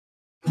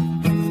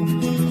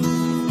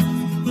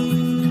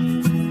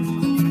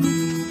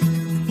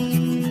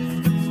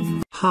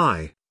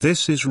Hi,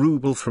 this is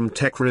Rubel from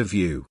Tech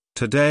Review.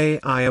 Today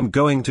I am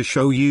going to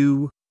show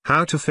you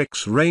how to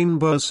fix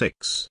Rainbow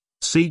Six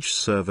Siege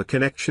server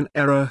connection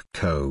error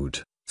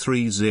code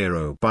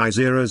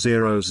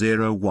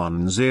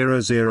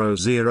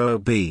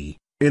 0x0001000b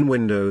in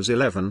Windows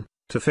 11.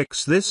 To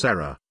fix this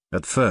error,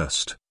 at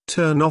first,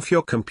 turn off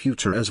your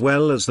computer as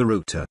well as the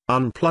router.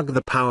 Unplug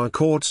the power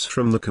cords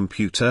from the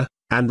computer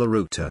and the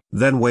router.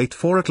 Then wait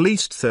for at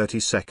least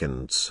 30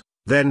 seconds.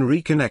 Then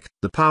reconnect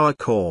the power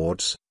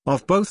cords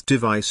of both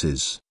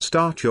devices.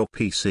 Start your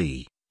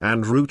PC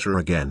and router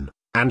again,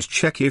 and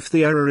check if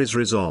the error is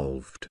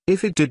resolved.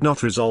 If it did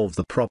not resolve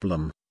the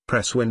problem,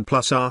 press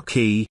Win+R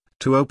key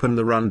to open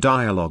the Run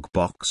dialog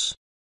box.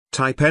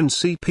 Type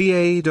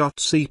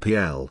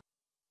ncpa.cpl.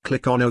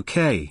 Click on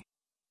OK.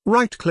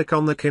 Right-click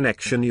on the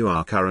connection you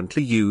are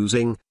currently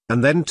using,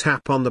 and then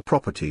tap on the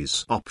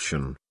Properties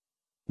option.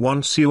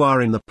 Once you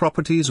are in the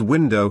Properties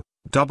window,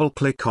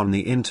 double-click on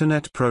the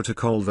Internet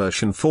Protocol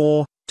version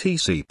 4,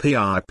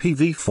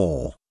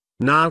 TCP/IPv4.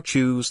 Now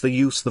choose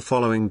the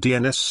following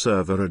DNS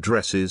server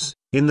addresses.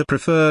 In the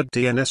preferred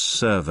DNS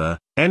server,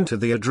 enter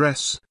the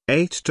address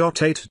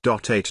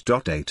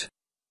 8.8.8.8.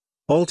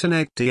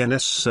 Alternate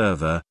DNS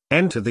server,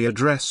 enter the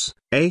address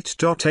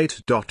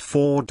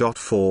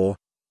 8.8.4.4.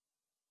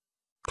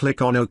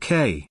 Click on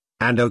OK,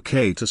 and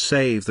OK to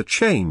save the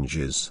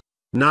changes.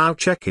 Now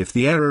check if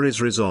the error is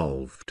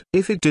resolved.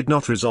 If it did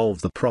not resolve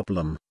the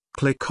problem,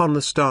 click on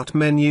the Start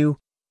menu,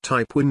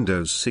 type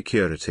Windows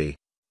Security.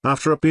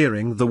 After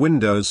appearing the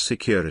Windows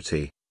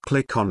Security,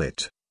 click on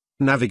it.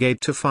 Navigate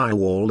to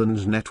Firewall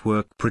and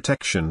Network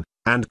Protection,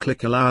 and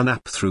click Allow an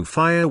app through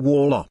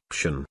Firewall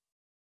option.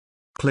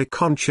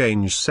 Click on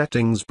Change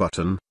Settings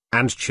button,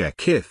 and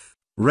check if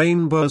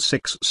Rainbow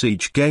Six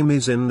Siege game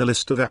is in the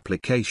list of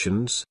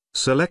applications.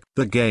 Select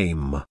the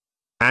game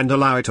and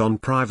allow it on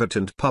private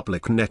and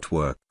public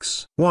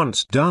networks.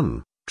 Once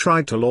done,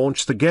 try to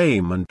launch the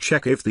game and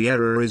check if the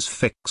error is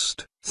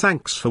fixed.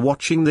 Thanks for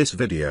watching this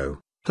video.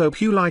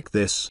 Hope you like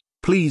this.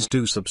 Please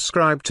do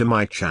subscribe to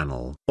my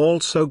channel.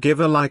 Also give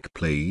a like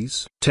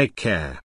please. Take care.